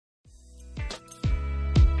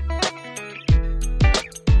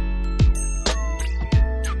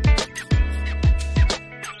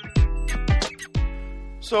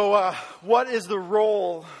What is the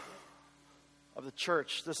role of the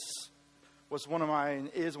church? This is one of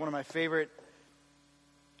my favorite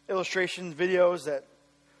illustration videos that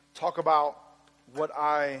talk about what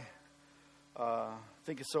I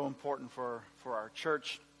think is so important for our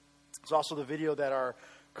church. It's also the video that our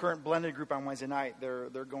current blended group on Wednesday night, they're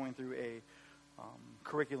going through a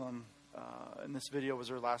curriculum. And this video was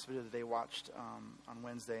their last video that they watched on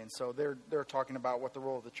Wednesday. And so they're talking about what the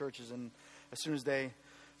role of the church is. And as soon as they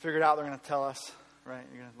figure it out, they're going to tell us, right?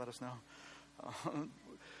 You're going to let us know.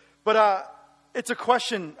 But it's a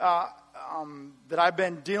question that I've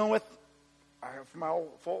been dealing with for my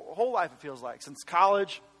whole life, it feels like. Since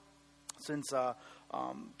college, since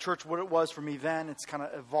church, what it was for me then, it's kind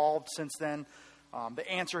of evolved since then.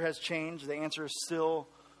 The answer has changed. The answer is still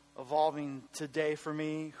evolving today for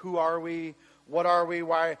me. Who are we? What are we?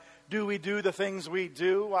 Why do we do the things we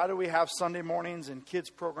do? Why do we have Sunday mornings and kids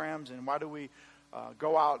programs? And why do we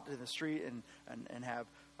go out to the street and have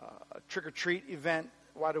a trick-or-treat event?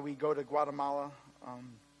 Why do we go to Guatemala?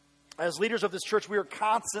 As leaders of this church, we are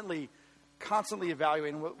constantly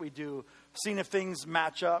evaluating what we do, seeing if things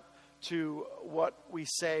match up to what we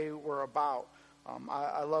say we're about.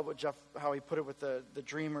 I love what Jeff, how he put it with the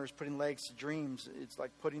dreamers, putting legs to dreams. It's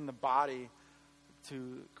like putting the body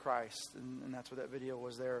to Christ, and that's what that video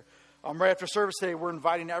was there. Right after service today, we're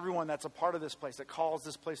inviting everyone that's a part of this place, that calls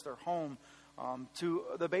this place their home, to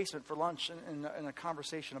the basement for lunch and a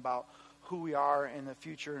conversation about who we are in the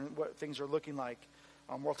future and what things are looking like.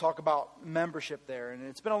 We'll talk about membership there, and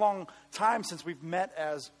it's been a long time since we've met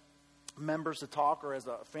as members to talk or as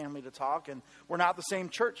a family to talk, and we're not the same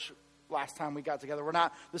church last time we got together. We're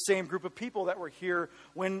not the same group of people that were here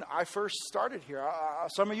when I first started here.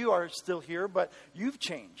 Some of you are still here, but you've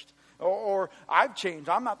changed. Or I've changed.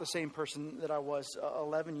 I'm not the same person that I was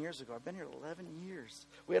 11 years ago. I've been here 11 years.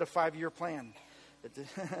 We had a 5-year plan.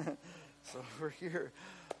 So we're here.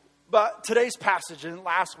 But today's passage and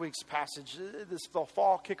last week's passage, this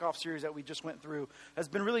fall kickoff series that we just went through, has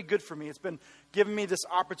been really good for me. It's been giving me this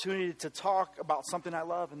opportunity to talk about something I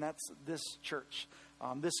love, and that's this church,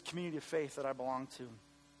 this community of faith that I belong to.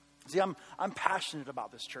 See, I'm passionate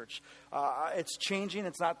about this church. It's changing.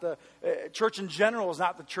 It's not the church in general is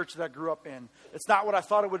not the church that I grew up in. It's not what I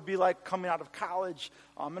thought it would be like coming out of college.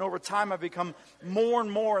 And over time, I've become more and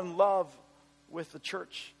more in love with the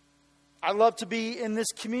church. I love to be in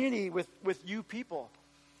this community with you people,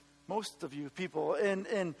 most of you people.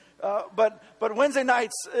 But Wednesday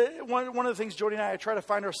nights, one of the things Jody and I try to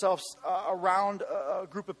find ourselves around a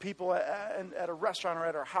group of people at a restaurant or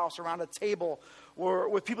at our house, around a table, or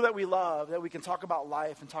with people that we love, that we can talk about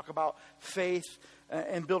life and talk about faith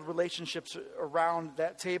and build relationships around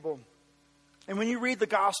that table. And when you read the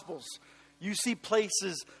Gospels, you see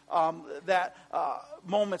places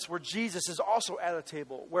moments where Jesus is also at a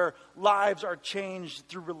table, where lives are changed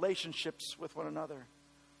through relationships with one another.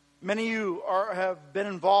 Many of you have been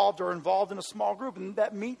involved in a small group and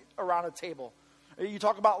that meet around a table. You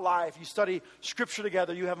talk about life, you study scripture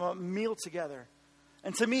together, you have a meal together.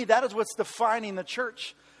 And to me, that is what's defining the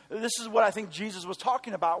church. This is what I think Jesus was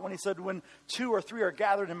talking about when he said, when 2 or 3 are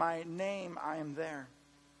gathered in my name, I am there.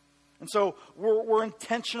 And so we're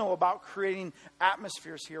intentional about creating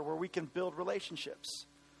atmospheres here where we can build relationships.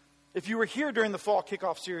 If you were here during the fall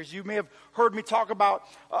kickoff series, you may have heard me talk about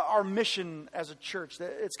our mission as a church.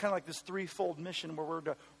 It's kind of like this threefold mission where we're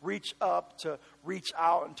to reach up, to reach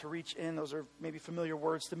out, and to reach in. Those are maybe familiar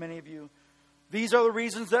words to many of you. These are the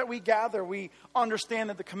reasons that we gather. We understand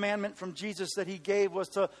that the commandment from Jesus that he gave was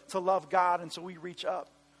to love God, and so we reach up.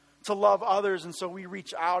 To love others, and so we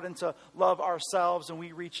reach out, and to love ourselves, and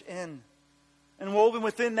we reach in. And woven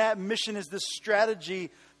within that mission is this strategy,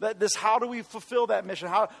 how do we fulfill that mission?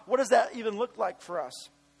 What does that even look like for us?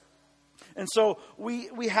 And so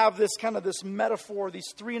we have this kind of this metaphor,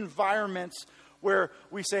 these 3 environments where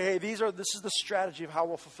we say, hey, this is the strategy of how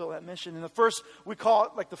we'll fulfill that mission. And the first, we call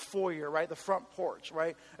it like the foyer, right? The front porch,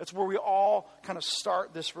 right? It's where we all kind of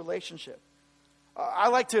start this relationship. I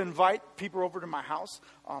like to invite people over to my house,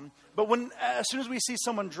 but as soon as we see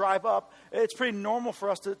someone drive up, it's pretty normal for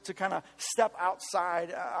us to kind of step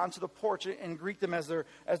outside onto the porch and greet them as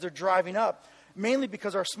they're driving up. Mainly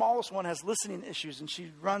because our smallest one has listening issues, and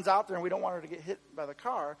she runs out there, and we don't want her to get hit by the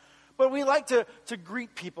car. But we like to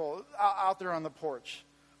greet people out there on the porch,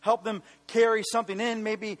 help them carry something in.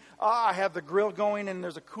 Maybe I have the grill going, and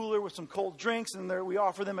there's a cooler with some cold drinks, and we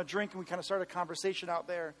offer them a drink, and we kind of start a conversation out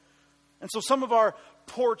there. And so some of our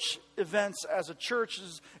porch events as a church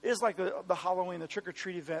is like the Halloween, the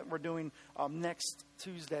trick-or-treat event we're doing next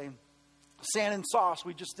Tuesday. Sand and sauce,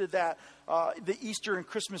 we just did that. The Easter and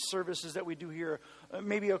Christmas services that we do here.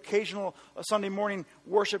 Maybe occasional Sunday morning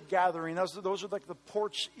worship gathering. Those are like the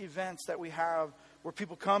porch events that we have where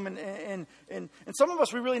people come and some of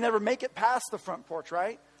us, we really never make it past the front porch,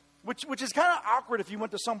 right? Which is kind of awkward if you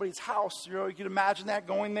went to somebody's house. You know, you could imagine that,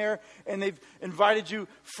 going there and they've invited you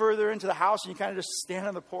further into the house and you kind of just stand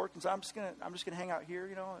on the porch and say, I'm just gonna hang out here.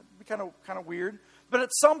 You know, it'd be kind of weird. But at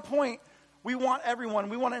some point, we want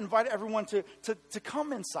to invite everyone to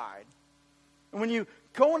come inside. And when you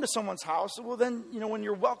go into someone's house, well then, you know, when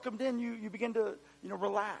you're welcomed in, you begin to, you know,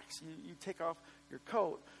 relax. You take off your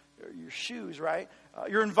coat, your shoes, right?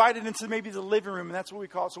 You're invited into maybe the living room, and that's what we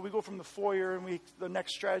call it. So we go from the foyer, and the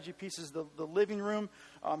next strategy piece is the living room.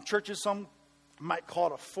 Churches, some might call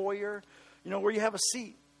it a foyer, you know, where you have a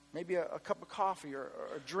seat. Maybe a cup of coffee or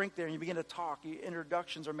a drink there, and you begin to talk.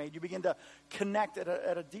 Introductions are made. You begin to connect at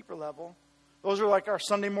a deeper level. Those are like our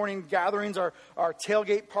Sunday morning gatherings, our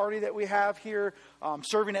tailgate party that we have here,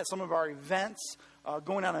 serving at some of our events,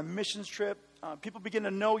 going on a missions trip. People begin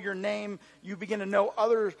to know your name. You begin to know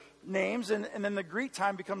other names, and then the greet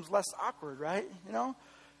time becomes less awkward, right? You know?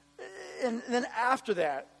 And then after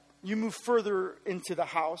that, you move further into the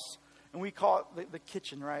house, and we call it the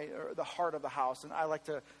kitchen, right? Or the heart of the house. And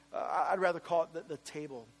I'd rather call it the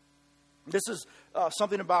table. This is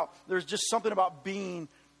there's just something about being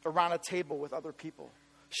around a table with other people,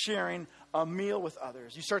 sharing a meal with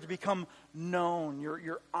others. You start to become known.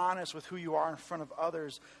 You're honest with who you are in front of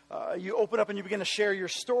others. You open up and you begin to share your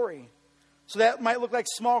story. So that might look like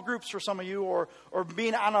small groups for some of you, or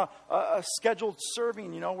being on a scheduled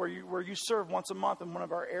serving, you know, where you serve once a month in one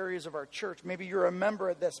of our areas of our church. Maybe you're a member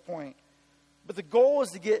at this point. But the goal is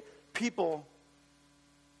to get people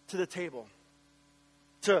to the table,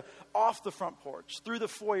 to off the front porch, through the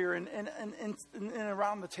foyer, and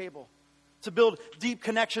around the table, to build deep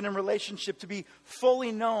connection and relationship, to be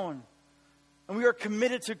fully known. And we are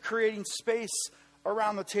committed to creating space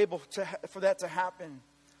around the table for that to happen.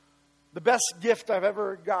 The best gift I've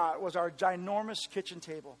ever got was our ginormous kitchen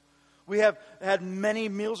table. We have had many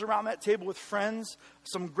meals around that table with friends,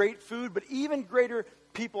 some great food, but even greater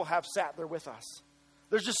people have sat there with us.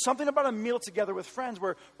 There's just something about a meal together with friends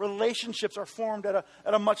where relationships are formed at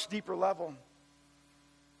a much deeper level.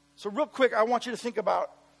 So real quick, I want you to think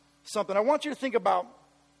about something. I want you to think about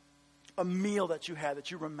a meal that you had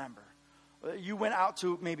that you remember. You went out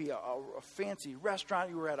to maybe a fancy restaurant.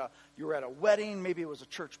 You were at a wedding. Maybe it was a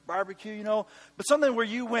church barbecue, you know. But something where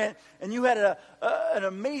you went and you had an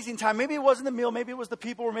amazing time. Maybe it wasn't the meal. Maybe it was the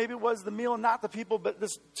people, or maybe it was the meal and not the people. But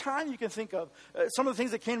this time you can think of. Some of the things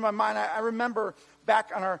that came to my mind, I remember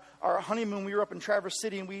back on our honeymoon, we were up in Traverse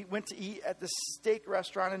City, and we went to eat at this steak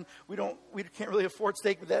restaurant. And we can't really afford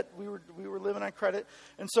steak, but that we were living on credit.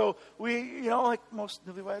 And so we, you know, like most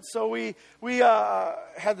newlyweds, so we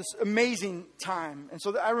had this amazing time. And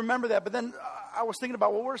so I remember that. But then I was thinking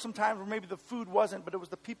about, what were some times where maybe the food wasn't, but it was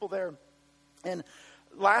the people there. And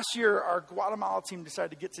last year, our Guatemala team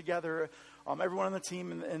decided to get together. Everyone on the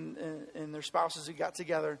team and their spouses, we got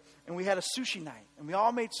together, and we had a sushi night. And we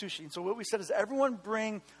all made sushi. And so what we said is, everyone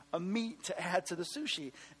bring a meat to add to the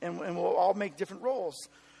sushi, and we'll all make different rolls.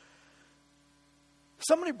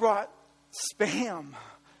 Somebody brought Spam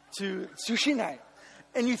to sushi night.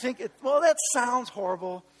 And you think, well, that sounds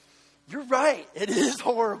horrible. You're right. It is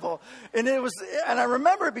horrible. And I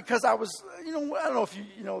remember it because I was, you know, I don't know if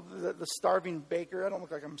you know the starving baker. I don't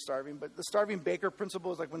look like I'm starving, but the starving baker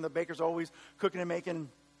principle is like when the baker's always cooking and making,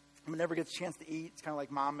 and never gets a chance to eat. It's kind of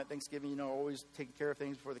like mom at Thanksgiving, you know, always taking care of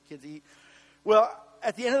things before the kids eat. Well,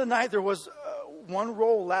 at the end of the night, there was one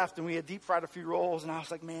roll left, and we had deep fried a few rolls, and I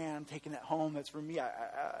was like, man, I'm taking that home. That's for me. I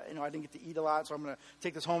didn't get to eat a lot, so I'm going to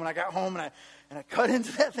take this home. And I got home, and I cut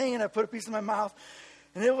into that thing, and I put a piece in my mouth.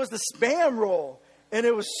 And it was the Spam roll. And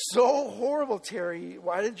it was so horrible, Terry.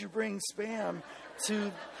 Why did you bring Spam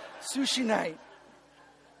to sushi night?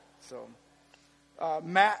 So,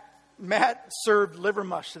 Matt served liver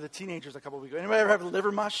mush to the teenagers a couple of weeks ago. Anybody ever have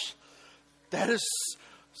liver mush? That is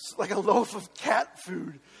like a loaf of cat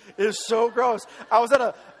food. It is so gross. I was at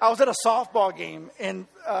a softball game in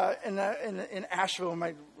Asheville.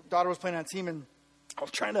 My daughter was playing on a team, and I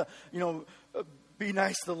was trying to, you know, be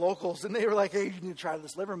nice to the locals, and they were like, hey, you need to try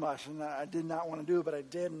this liver mush. And I did not want to do it, but I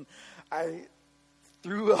did. And I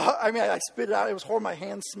spit it out. It was horrible. My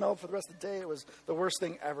hands smelled for the rest of the day. It was the worst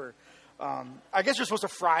thing ever. I guess you're supposed to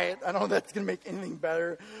fry it. I don't know if that's going to make anything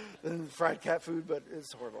better than fried cat food, but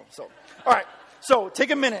it's horrible. So, all right. So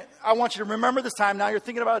take a minute. I want you to remember this time. Now you're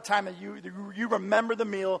thinking about a time that you remember the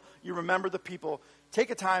meal, you remember the people. Take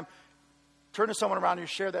a time, turn to someone around you,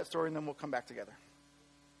 share that story, and then we'll come back together.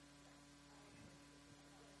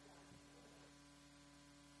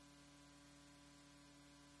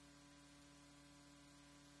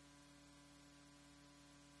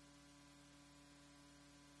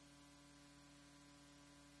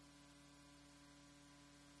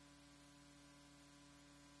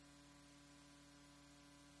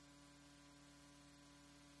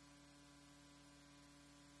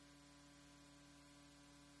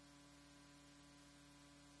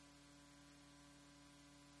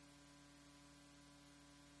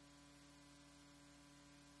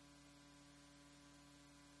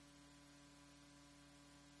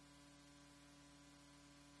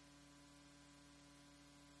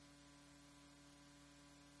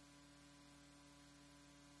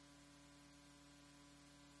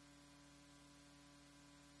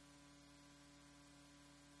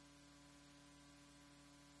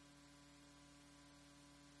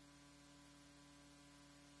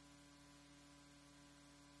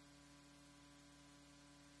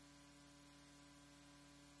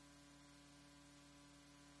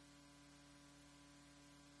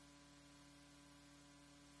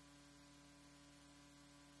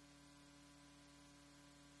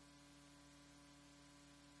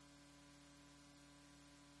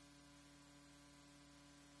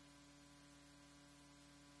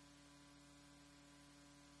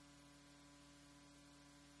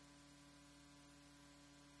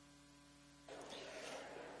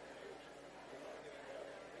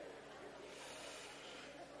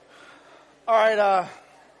 All right.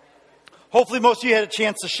 Hopefully most of you had a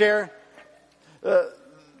chance to share.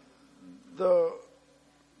 The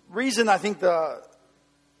reason I think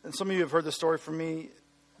and some of you have heard the story from me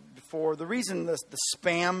before, the reason the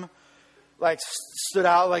spam stood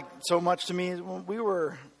out so much to me is when we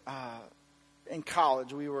were in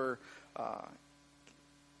college, we were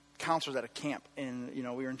counselors at a camp, and we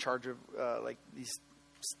were in charge of these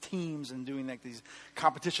teams and doing these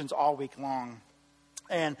competitions all week long.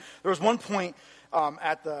 And there was one point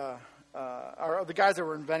at the guys that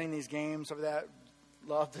were inventing these games, some of that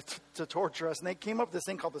loved to torture us, and they came up with this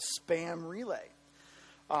thing called the spam relay.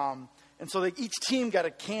 And so each team got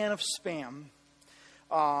a can of spam,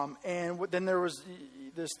 and then there was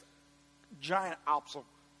this giant obstacle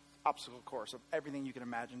course of everything you can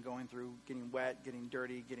imagine going through, getting wet, getting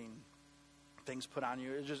dirty, getting things put on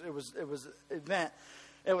you. It was an event.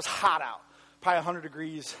 It was hot out, probably 100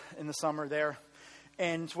 degrees in the summer there.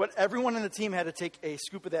 And what everyone in the team had to take a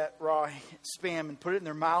scoop of that raw spam and put it in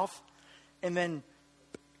their mouth, and then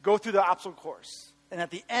go through the obstacle course. And at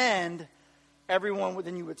the end,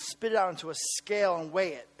 then you would spit it out into a scale and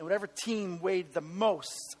weigh it. And whatever team weighed the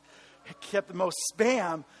most, kept the most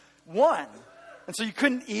spam, won. And so you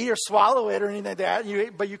couldn't eat or swallow it or anything like that,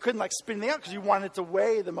 but you couldn't spit anything out because you wanted it to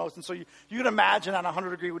weigh the most. And so you can imagine on a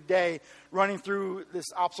 100-degree day running through this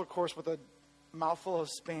obstacle course with a mouthful of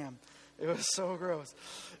spam. It was so gross.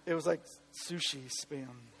 It was like sushi spam.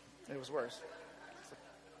 It was worse.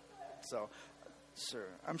 So, sure,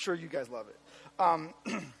 I'm sure you guys love it.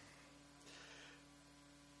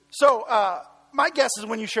 So, my guess is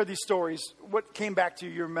when you share these stories, what came back to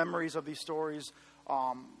your memories of these stories,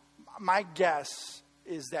 my guess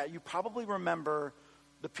is that you probably remember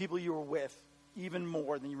the people you were with even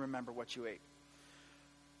more than you remember what you ate.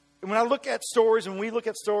 And when I look at stories, and we look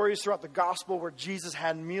at stories throughout the gospel where Jesus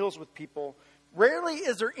had meals with people, rarely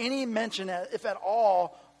is there any mention, if at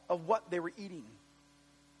all, of what they were eating.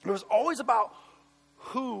 It was always about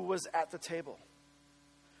who was at the table.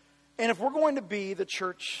 And if we're going to be the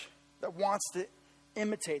church that wants to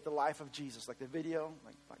imitate the life of Jesus, like the video,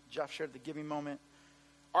 like Jeff shared at the giving moment,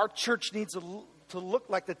 our church needs to look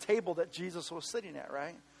like the table that Jesus was sitting at,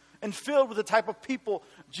 right? And filled with the type of people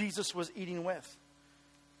Jesus was eating with.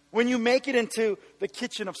 When you make it into the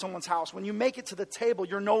kitchen of someone's house, when you make it to the table,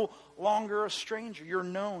 you're no longer a stranger. You're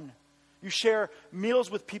known. You share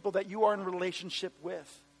meals with people that you are in relationship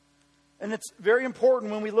with. And it's very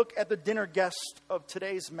important when we look at the dinner guest of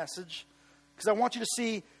today's message, because I want you to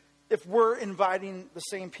see if we're inviting the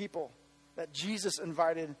same people that Jesus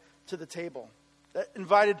invited to the table, that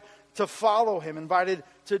invited to follow him, invited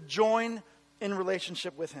to join in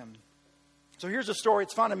relationship with him. So here's a story.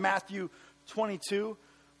 It's found in Matthew 22.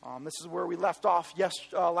 This is where we left off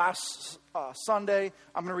last Sunday.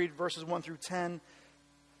 I'm going to read verses 1 through 10.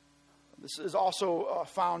 This is also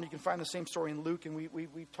found, you can find the same story in Luke, and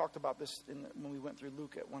we talked about this when we went through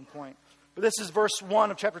Luke at one point. But this is verse 1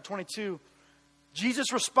 of chapter 22.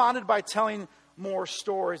 Jesus responded by telling more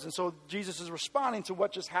stories. And so Jesus is responding to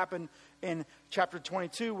what just happened in chapter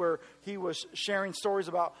 22, where he was sharing stories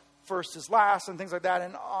about first is last and things like that.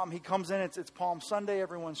 And he comes in, it's Palm Sunday.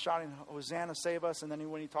 Everyone's shouting, Hosanna, save us. And then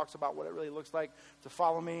when he talks about what it really looks like to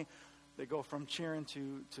follow me, they go from cheering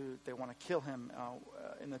to they want to kill him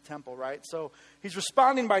in the temple, right? So he's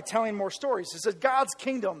responding by telling more stories. He says, God's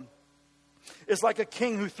kingdom is like a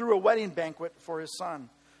king who threw a wedding banquet for his son.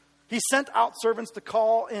 He sent out servants to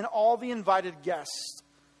call in all the invited guests,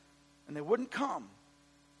 and they wouldn't come.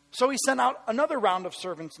 So he sent out another round of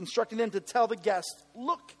servants, instructing them to tell the guests,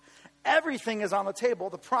 look, everything is on the table.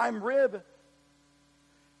 The prime rib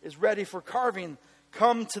is ready for carving.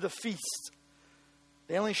 Come to the feast.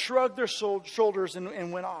 They only shrugged their shoulders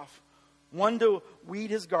and went off. One to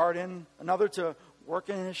weed his garden, another to work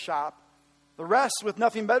in his shop. The rest, with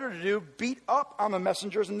nothing better to do, beat up on the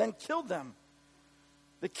messengers and then killed them.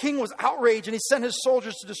 The king was outraged, and he sent his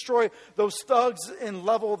soldiers to destroy those thugs and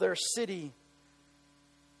level their city.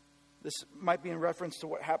 This might be in reference to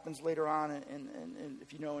what happens later on. And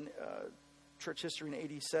if you know, in church history in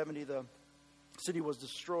AD 70, the city was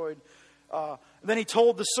destroyed. Then he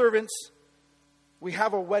told the servants, we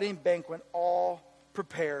have a wedding banquet all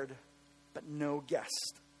prepared, but no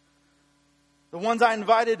guest. The ones I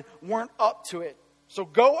invited weren't up to it. So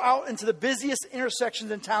go out into the busiest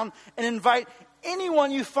intersections in town and invite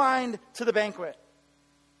anyone you find to the banquet.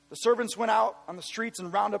 The servants went out on the streets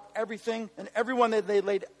and rounded up everything and everyone that they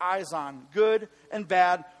laid eyes on, good and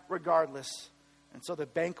bad, regardless. And so the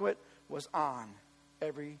banquet was on,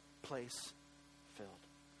 every place filled.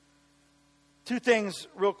 Two things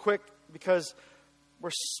real quick, because we're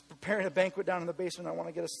preparing a banquet down in the basement. I want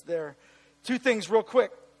to get us there. Two things real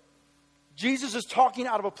quick. Jesus is talking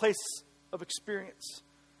out of a place of experience.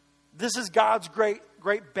 This is God's great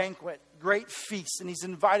banquet, great feast, and he's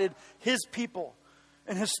invited his people.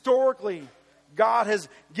 And historically, God has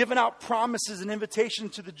given out promises and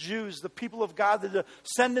invitations to the Jews, the people of God, the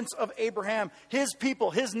descendants of Abraham, his people,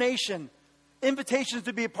 his nation, invitations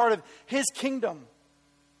to be a part of his kingdom.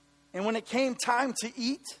 And when it came time to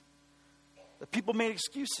eat, the people made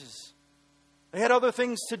excuses. They had other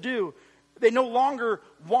things to do. They no longer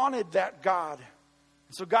wanted that God.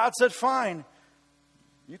 And so God said, fine,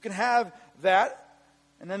 you can have that.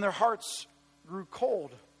 And then their hearts grew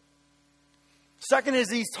cold. Second is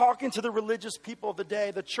he's talking to the religious people of the day,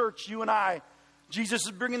 the church, you and I. Jesus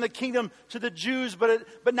is bringing the kingdom to the Jews,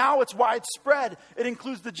 but now it's widespread. It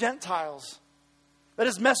includes the Gentiles. That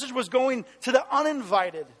his message was going to the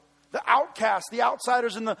uninvited, the outcasts, the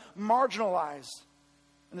outsiders, and the marginalized.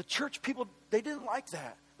 And the church people, they didn't like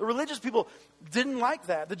that. The religious people didn't like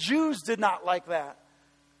that. The Jews did not like that.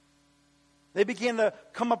 They began to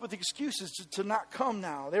come up with excuses to not come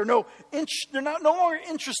now. They're no longer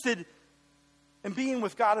interested in being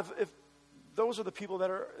with God if those are the people that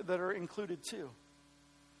are included too.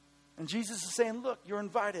 And Jesus is saying, look, you're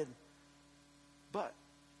invited, but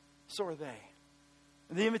so are they.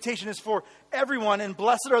 And the invitation is for everyone, and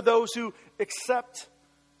blessed are those who accept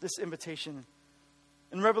this invitation.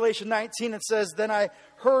 In Revelation 19, it says, then I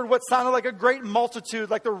heard what sounded like a great multitude,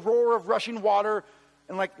 like the roar of rushing water,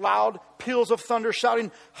 and like loud peals of thunder,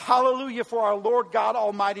 shouting, hallelujah, for our Lord God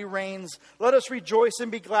Almighty reigns. Let us rejoice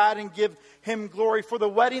and be glad and give him glory. For the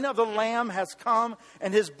wedding of the Lamb has come,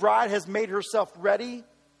 and his bride has made herself ready.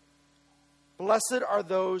 Blessed are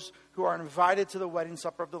those who are invited to the wedding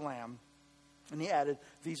supper of the Lamb. And he added,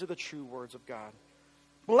 these are the true words of God.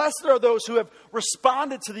 Blessed are those who have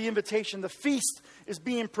responded to the invitation. The feast is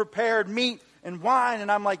being prepared, meat and wine. And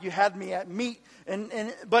I'm like, you had me at meat.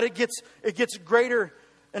 But it gets greater.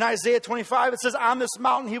 In Isaiah 25, it says, on this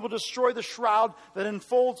mountain he will destroy the shroud that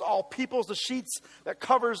enfolds all peoples, the sheets that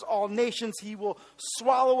covers all nations. He will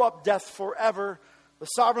swallow up death forever. The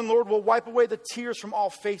sovereign Lord will wipe away the tears from all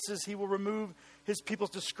faces. He will remove his people's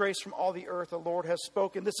disgrace from all the earth. The Lord has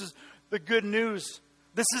spoken. This is the good news.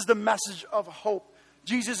 This is the message of hope.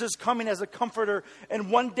 Jesus is coming as a comforter, and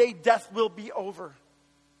one day death will be over.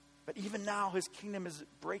 But even now, his kingdom is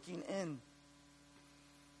breaking in.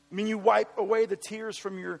 I mean, you wipe away the tears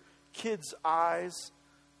from your kids' eyes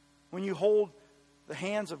when you hold the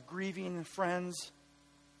hands of grieving friends.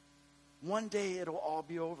 One day it'll all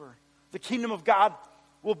be over. The kingdom of God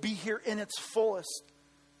will be here in its fullest.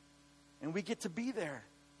 And we get to be there.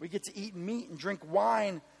 We get to eat meat and drink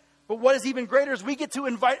wine. But what is even greater is we get to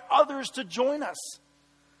invite others to join us.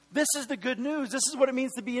 This is the good news. This is what it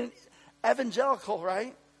means to be an evangelical,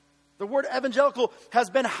 right? The word evangelical has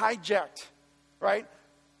been hijacked, right?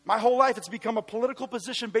 My whole life it's become a political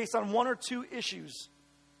position based on one or two issues.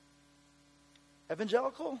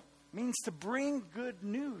 Evangelical means to bring good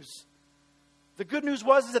news. The good news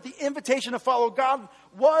is that the invitation to follow God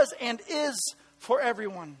was and is for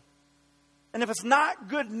everyone. And if it's not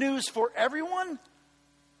good news for everyone,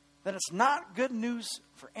 then it's not good news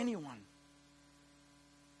for anyone.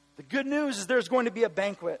 The good news is there's going to be a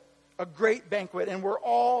banquet, a great banquet, and we're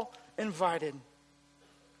all invited.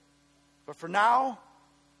 But for now,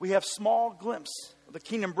 we have small glimpse of the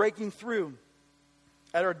kingdom breaking through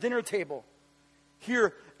at our dinner table,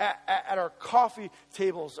 here at our coffee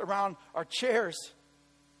tables, around our chairs.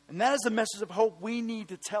 And that is the message of hope we need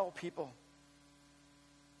to tell people.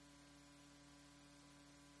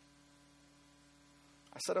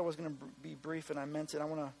 I said I was going to be brief, and I meant it. I'm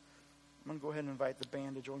going to go ahead and invite the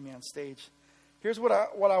band to join me on stage. Here's what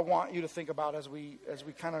I want you to think about as we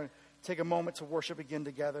kind of take a moment to worship again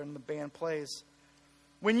together and the band plays.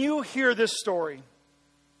 When you hear this story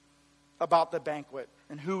about the banquet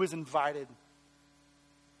and who is invited,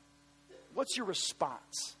 what's your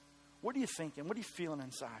response? What are you thinking? What are you feeling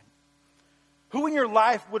inside? Who in your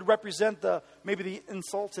life would represent maybe the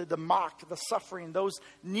insulted, the mocked, the suffering, those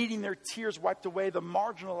needing their tears wiped away, the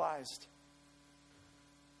marginalized?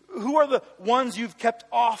 Who are the ones you've kept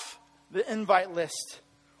off the invite list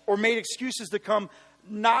or made excuses to come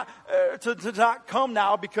not come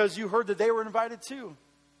now because you heard that they were invited too?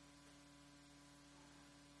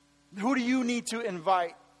 Who do you need to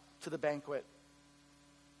invite to the banquet?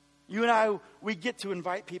 You and I, we get to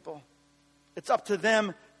invite people. It's up to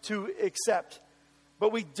them to accept.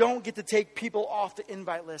 But we don't get to take people off the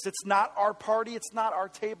invite list. It's not our party. It's not our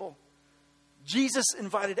table. Jesus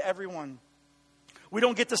invited everyone. We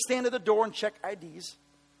don't get to stand at the door and check IDs.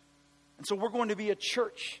 And so we're going to be a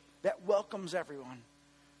church that welcomes everyone.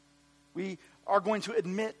 We are going to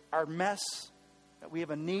admit our mess, that we have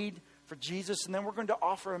a need for Jesus, and then we're going to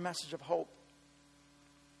offer a message of hope.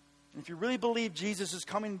 And if you really believe Jesus is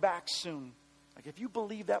coming back soon, like if you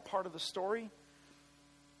believe that part of the story,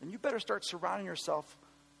 then you better start surrounding yourself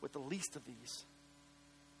with the least of these.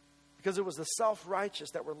 Because it was the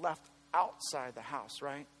self-righteous that were left outside the house,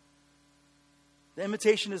 right? The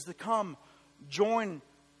invitation is to come, join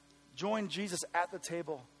Jesus at the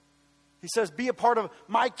table. He says, be a part of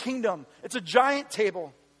my kingdom. It's a giant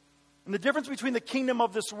table. And the difference between the kingdom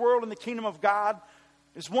of this world and the kingdom of God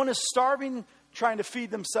is one is starving, trying to feed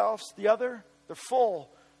themselves. The other, they're full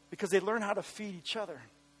because they learn how to feed each other.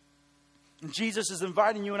 And Jesus is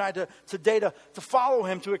inviting you and I today to follow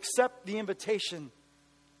him, to accept the invitation.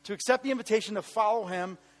 To accept the invitation to follow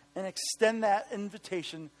him and extend that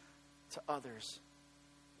invitation to others.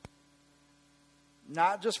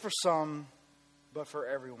 Not just for some, but for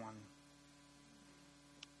everyone.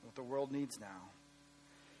 What the world needs now.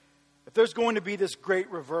 If there's going to be this great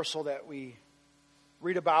reversal that we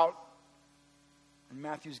read about in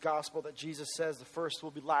Matthew's gospel, that Jesus says the first will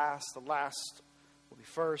be last, the last will be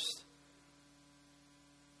first.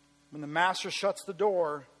 When the master shuts the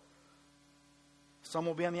door, some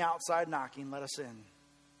will be on the outside knocking, let us in.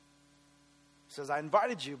 He says, I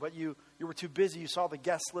invited you, but you were too busy. You saw the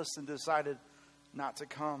guest list and decided not to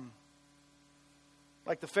come.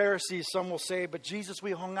 Like the Pharisees, some will say, but Jesus,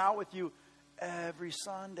 we hung out with you every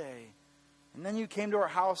Sunday. And then you came to our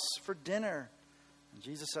house for dinner. And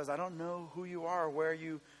Jesus says, I don't know who you are or where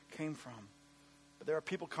you came from. But there are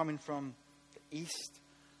people coming from the east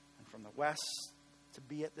and from the west to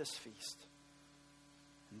be at this feast.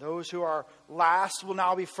 And those who are last will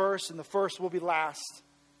now be first, and the first will be last.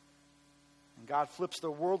 And God flips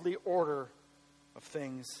the worldly order of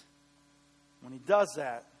things. When he does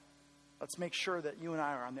that, let's make sure that you and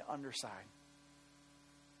I are on the underside.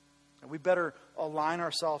 And we better align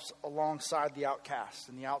ourselves alongside the outcast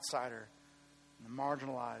and the outsider and the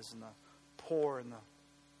marginalized and the poor and the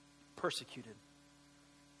persecuted.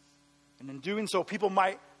 And in doing so, people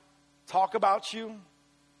might talk about you.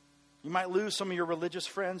 You might lose some of your religious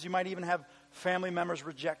friends. You might even have family members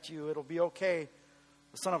reject you. It'll be okay.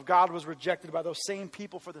 The Son of God was rejected by those same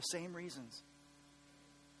people for the same reasons.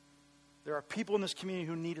 There are people in this community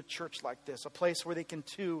who need a church like this, a place where they can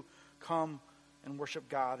too come and worship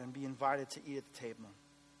God and be invited to eat at the table.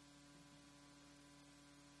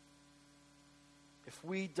 If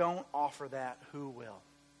we don't offer that, who will?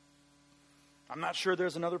 I'm not sure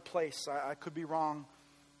there's another place. I could be wrong,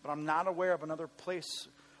 but I'm not aware of another place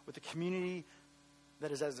with a community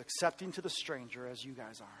that is as accepting to the stranger as you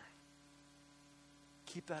guys are.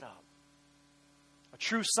 Keep that up. A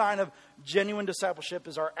true sign of genuine discipleship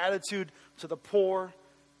is our attitude to the poor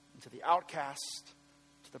and to the outcast,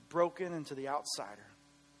 to the broken and to the outsider.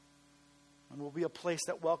 And we'll be a place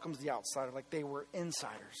that welcomes the outsider like they were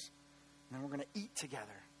insiders. And then we're going to eat together.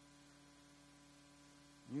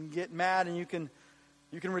 You can get mad and you can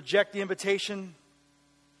reject the invitation.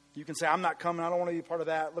 You can say, I'm not coming. I don't want to be part of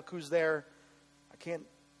that. Look who's there. I can't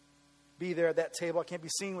be there at that table. I can't be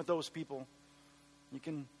seen with those people. You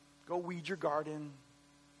can go weed your garden.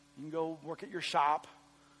 You can go work at your shop.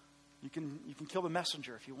 You can kill the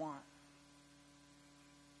messenger if you want.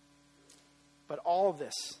 But all of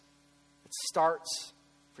this, it starts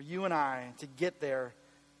for you and I to get there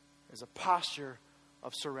as a posture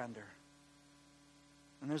of surrender.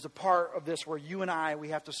 And there's a part of this where you and I, we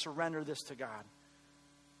have to surrender this to God.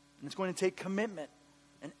 And it's going to take commitment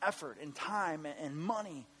and effort and time and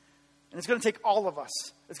money. And it's going to take all of us.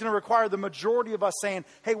 It's going to require the majority of us saying,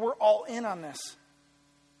 hey, we're all in on this.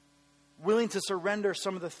 Willing to surrender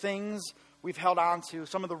some of the things we've held on to,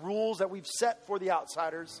 some of the rules that we've set for the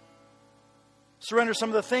outsiders. Surrender some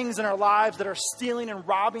of the things in our lives that are stealing and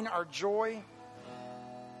robbing our joy.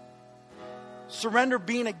 Surrender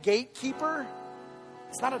being a gatekeeper.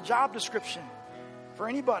 It's not a job description for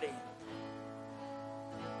anybody.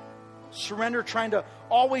 Surrender trying to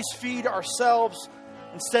always feed ourselves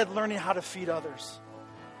instead learning how to feed others.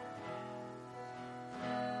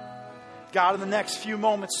 God, in the next few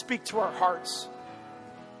moments, speak to our hearts.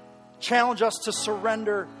 Challenge us to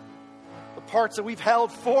surrender the parts that we've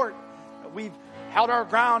held fort, that we've held our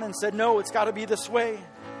ground and said, no, it's got to be this way.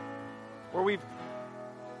 Where we've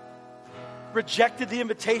rejected the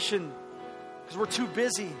invitation because we're too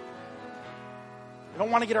busy. We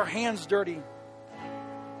don't want to get our hands dirty.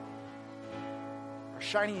 Our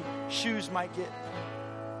shiny shoes might get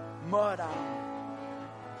mud on them.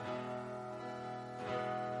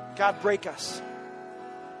 God, break us.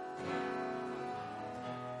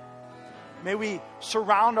 May we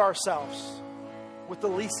surround ourselves with the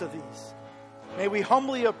least of these. May we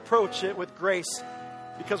humbly approach it with grace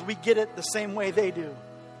because we get it the same way they do.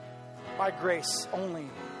 by grace only.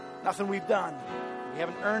 Nothing we've done. We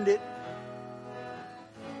haven't earned it.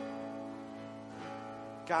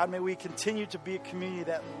 God, may we continue to be a community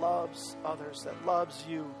that loves others, that loves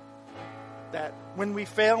you. That when we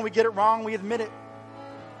fail and we get it wrong, we admit it.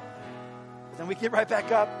 But then we get right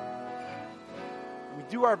back up. And we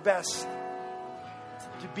do our best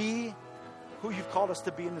to be who you've called us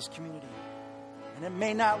to be in this community. And it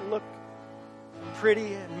may not look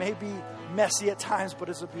pretty, it may be messy at times, but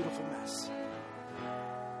it's a beautiful mess.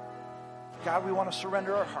 God, we want to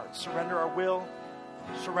surrender our hearts, surrender our will,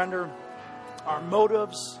 surrender our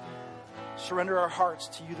motives, surrender our hearts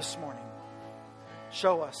to you this morning.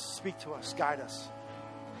 Show us, speak to us, guide us.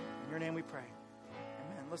 In your name we pray.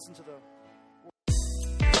 Amen. Listen to the